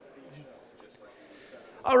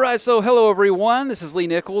All right, so hello everyone. This is Lee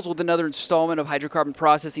Nichols with another installment of Hydrocarbon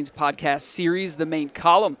Processing's podcast series, The Main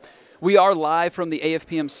Column. We are live from the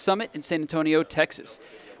AFPM Summit in San Antonio, Texas.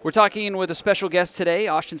 We're talking with a special guest today,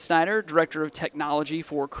 Austin Schneider, Director of Technology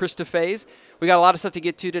for Crystaphase. We got a lot of stuff to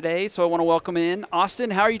get to today, so I want to welcome in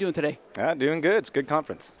Austin. How are you doing today? Doing good. It's a good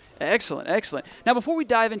conference. Excellent, excellent. Now, before we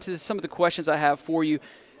dive into some of the questions I have for you,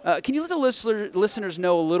 can you let the listeners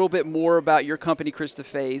know a little bit more about your company,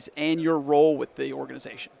 Crystaphase, and your role with the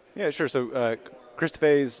organization? Yeah, sure. So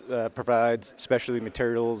Crystaphase provides specialty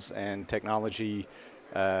materials and technology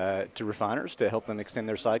to refiners to help them extend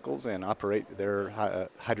their cycles and operate their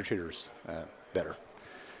hydrotreaters better.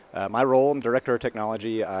 My role, I'm Director of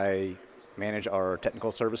Technology. I manage our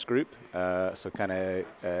technical service group, so kind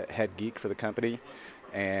of head geek for the company,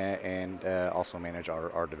 and also manage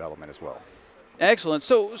our development as well. Excellent.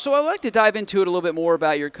 So I'd like to dive into it a little bit more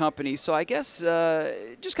about your company. So I guess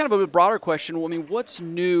just kind of a broader question. I mean, what's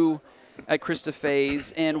new at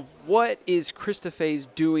Crystaphase, and what is Crystaphase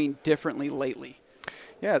doing differently lately?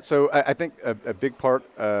 Yeah, so I think a big part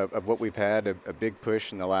of what we've had, a big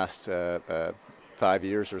push in the last 5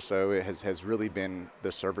 years or so, has really been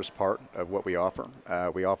the service part of what we offer.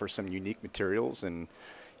 We offer some unique materials and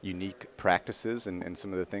unique practices and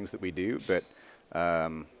some of the things that we do, but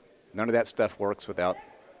none of that stuff works without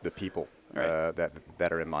the people right.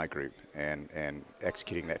 that are in my group and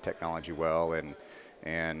executing that technology well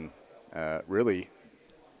and really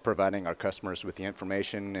providing our customers with the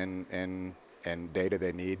information and data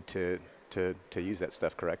they need to use that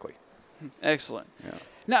stuff correctly. Excellent.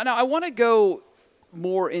 Yeah. Now I want to go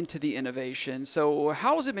more into the innovation. So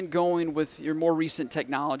how has it been going with your more recent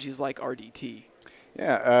technologies like RDT?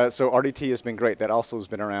 Yeah, so RDT has been great. That also has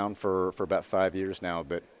been around for about 5 years now,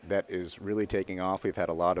 but that is really taking off. We've had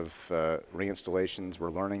a lot of reinstallations. We're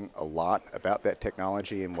learning a lot about that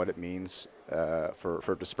technology and what it means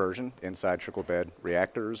for dispersion inside trickle bed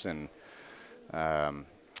reactors, and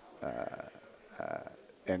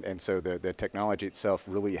so the technology itself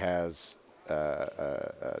really has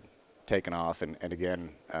taken off, and again,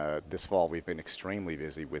 this fall we've been extremely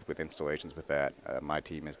busy with installations with that. My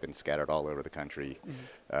team has been scattered all over the country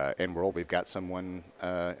and world. We've got someone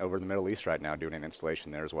over in the Middle East right now doing an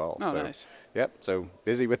installation there as well. Oh, so, nice. Yep, so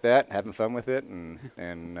busy with that, having fun with it,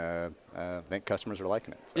 and I think customers are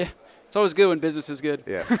liking it. So. Yeah, it's always good when business is good.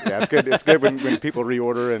 Yes, yeah, it's good. It's good when people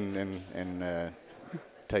reorder and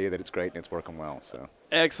tell you that it's great and it's working well. So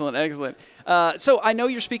excellent, excellent. So I know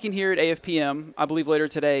you're speaking here at AFPM, I believe later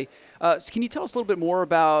today. So can you tell us a little bit more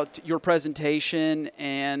about your presentation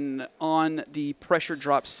and on the pressure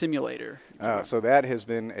drop simulator? So that has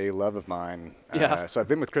been a love of mine. Yeah. So I've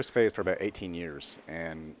been with Crystaphase for about 18 years,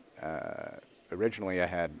 and originally I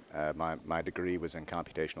had my degree was in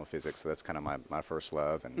computational physics, so that's kind of my first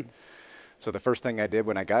love. And so the first thing I did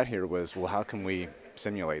when I got here was, well, how can we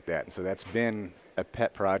simulate that? And so that's been a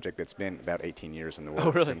pet project that's been about 18 years in the works.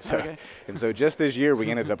 Oh, really? And so, okay. and so just this year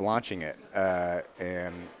we ended up launching it,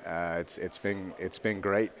 and it's been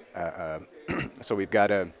great. So we've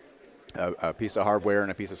got a piece of hardware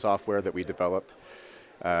and a piece of software that we developed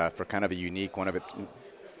for kind of a unique, one of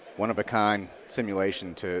a kind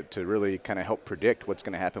simulation to really kind of help predict what's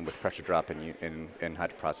going to happen with pressure drop in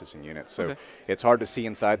hydroprocessing units. So it's hard to see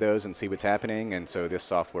inside those and see what's happening, and so this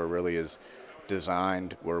software really is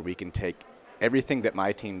designed where we can take everything that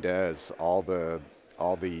my team does, all the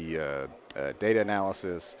data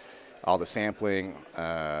analysis, all the sampling,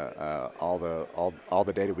 all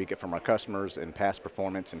the data we get from our customers and past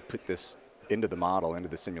performance, and put this into the model, into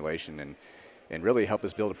the simulation, and really help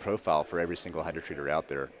us build a profile for every single hydrotreater out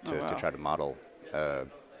there to try to model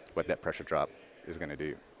what that pressure drop is going to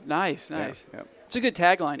do. Nice, nice. Yeah, It's a good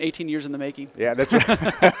tagline, 18 years in the making. Yeah, that's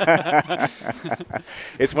right.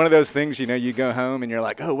 It's one of those things, you go home and you're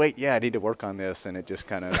like, oh, wait, yeah, I need to work on this. And it just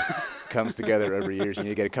kind of comes together over years. And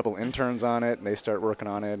you get a couple interns on it, and they start working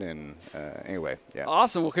on it. And anyway, yeah.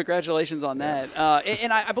 Awesome. Well, congratulations on that.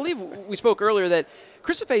 And I believe we spoke earlier that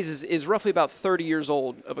Crystaphase is roughly about 30 years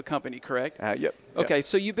old of a company, correct? Yep. Okay,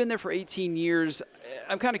 so you've been there for 18 years.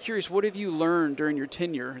 I'm kind of curious, what have you learned during your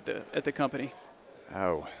tenure at the company?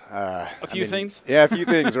 Oh, a few things? Yeah, a few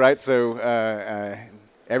things, right? So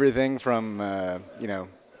everything from, I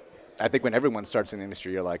think when everyone starts in the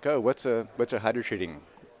industry, you're like, oh, what's a hydrotreating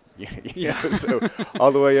unit? You know, so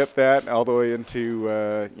all the way up that, all the way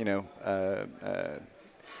into,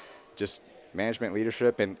 just management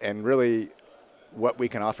leadership and really what we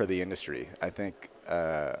can offer the industry. I think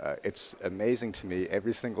it's amazing to me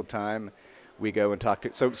every single time we go and talk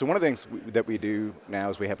to. So one of the things that we do now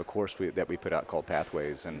is we have a course that we put out called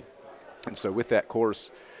Pathways, and so with that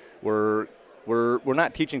course, we're we're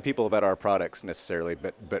not teaching people about our products necessarily,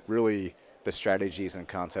 but really the strategies and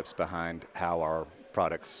concepts behind how our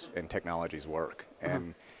products and technologies work.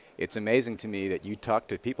 And it's amazing to me that you talk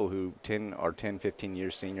to people who are 10, 15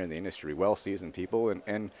 years senior in the industry, well-seasoned people,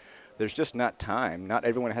 and there's just not time. Not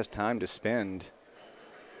everyone has time to spend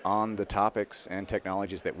on the topics and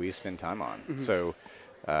technologies that we spend time on. So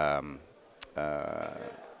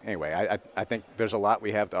anyway, I think there's a lot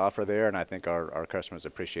we have to offer there, and I think our customers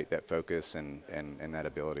appreciate that focus and that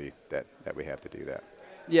ability that we have to do that.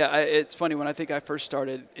 Yeah, it's funny. When I think I first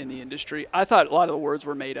started in the industry, I thought a lot of the words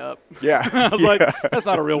were made up. Yeah. I was like, that's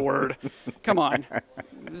not a real word. Come on.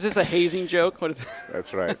 Is this a hazing joke? What is it?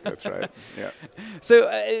 That's right. Yeah.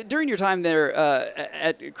 So during your time there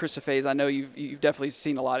at Crystaphase, I know you've definitely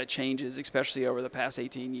seen a lot of changes, especially over the past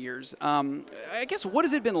 18 years. I guess, what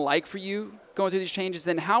has it been like for you going through these changes?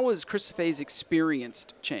 Then how has Crystaphase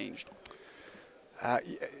experienced changed?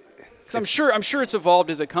 I'm sure it's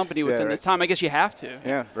evolved as a company within this time. I guess you have to.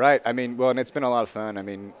 Yeah, right. I mean, well, and it's been a lot of fun. I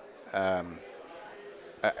mean,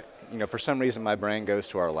 for some reason my brain goes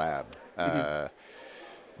to our lab,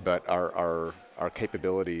 but our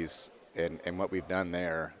capabilities and what we've done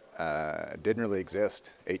there didn't really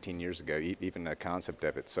exist 18 years ago, even the concept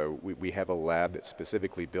of it. So we have a lab that's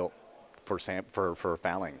specifically built for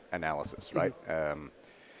fouling analysis, right?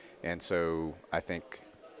 And so I think,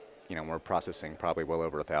 we're processing probably well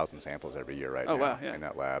over 1,000 samples every year now in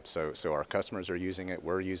that lab. So our customers are using it.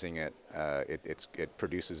 We're using it. It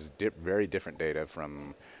produces very different data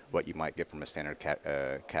from what you might get from a standard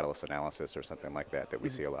catalyst analysis or something like that we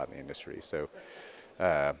see a lot in the industry. So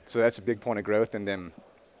that's a big point of growth. And then,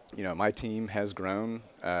 my team has grown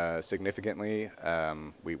significantly.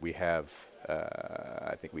 We have,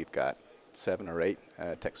 I think we've got 7 or 8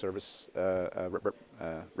 tech service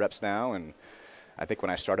reps now, and I think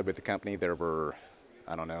when I started with the company, there were,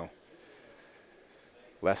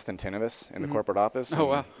 less than 10 of us in the corporate office. Oh,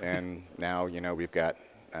 wow. And now, we've got,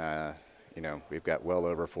 well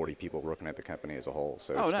over 40 people working at the company as a whole.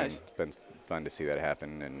 So it's been fun to see that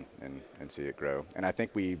happen and see it grow. And I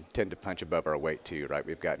think we tend to punch above our weight too, right?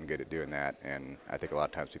 We've gotten good at doing that. And I think a lot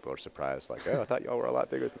of times people are surprised, like, oh, I thought y'all were a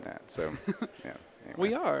lot bigger than that. So, yeah. Anyway.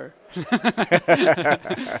 We are.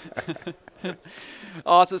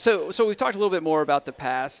 Awesome. So we've talked a little bit more about the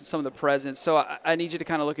past and some of the present. So I need you to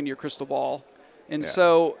kind of look into your crystal ball. And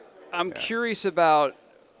so I'm curious about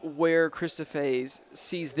where Crystaphase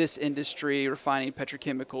sees this industry, refining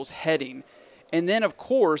petrochemicals, heading. And then, of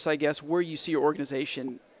course, I guess, where you see your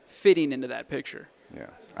organization fitting into that picture.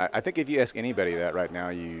 Yeah. I think if you ask anybody that right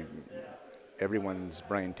now, everyone's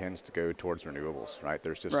brain tends to go towards renewables, right?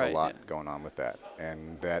 There's just a lot going on with that.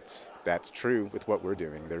 And that's true with what we're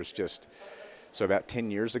doing. So about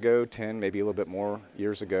 10 years ago, maybe a little bit more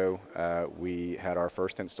years ago, we had our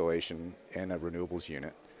first installation in a renewables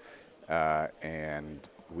unit. And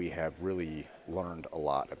we have really learned a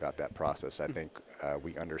lot about that process. I think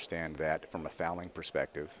we understand that from a fouling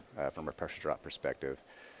perspective, from a pressure drop perspective,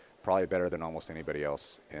 probably better than almost anybody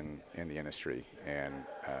else in the industry. And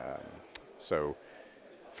so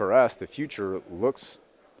for us, the future looks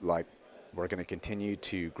like we're going to continue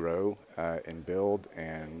to grow and build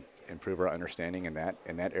and improve our understanding in that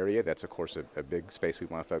area. That's, of course, a big space we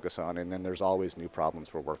want to focus on. And then there's always new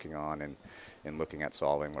problems we're working on and looking at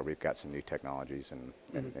solving, where we've got some new technologies and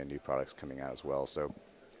new products coming out as well. So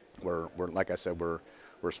we're like I said, we're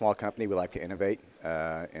a small company. We like to innovate,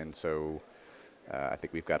 and so I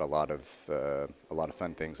think we've got a lot of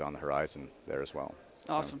fun things on the horizon there as well.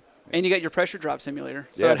 Awesome. So, and you got your pressure drop simulator,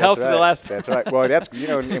 so it helps in the last. That's right. Well, that's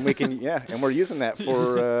and we can and we're using that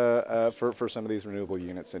for some of these renewable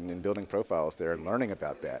units and building profiles there and learning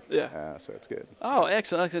about that. Yeah. So it's good. Oh,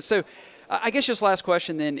 excellent. So, I guess just last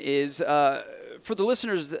question then is for the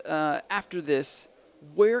listeners after this,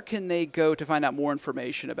 where can they go to find out more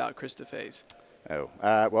information about Crystaphase?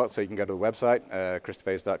 Well, so you can go to the website,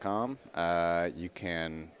 Crystaphase.com. You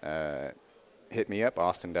can hit me up,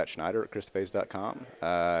 Austin.Schneider at Crystaphase.com.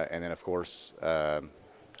 And then, of course,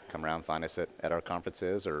 come around, find us at our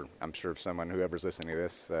conferences, or I'm sure whoever's listening to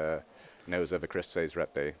this knows of a Crystaphase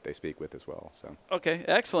rep they speak with as well. So. Okay,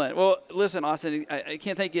 excellent. Well, listen, Austin, I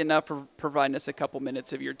can't thank you enough for providing us a couple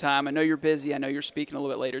minutes of your time. I know you're busy. I know you're speaking a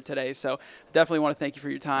little bit later today, so definitely want to thank you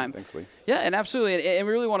for your time. Thanks, Lee. Yeah, and absolutely. And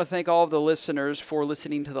we really want to thank all of the listeners for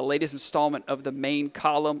listening to the latest installment of the Main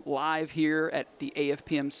Column live here at the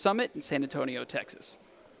AFPM Summit in San Antonio, Texas.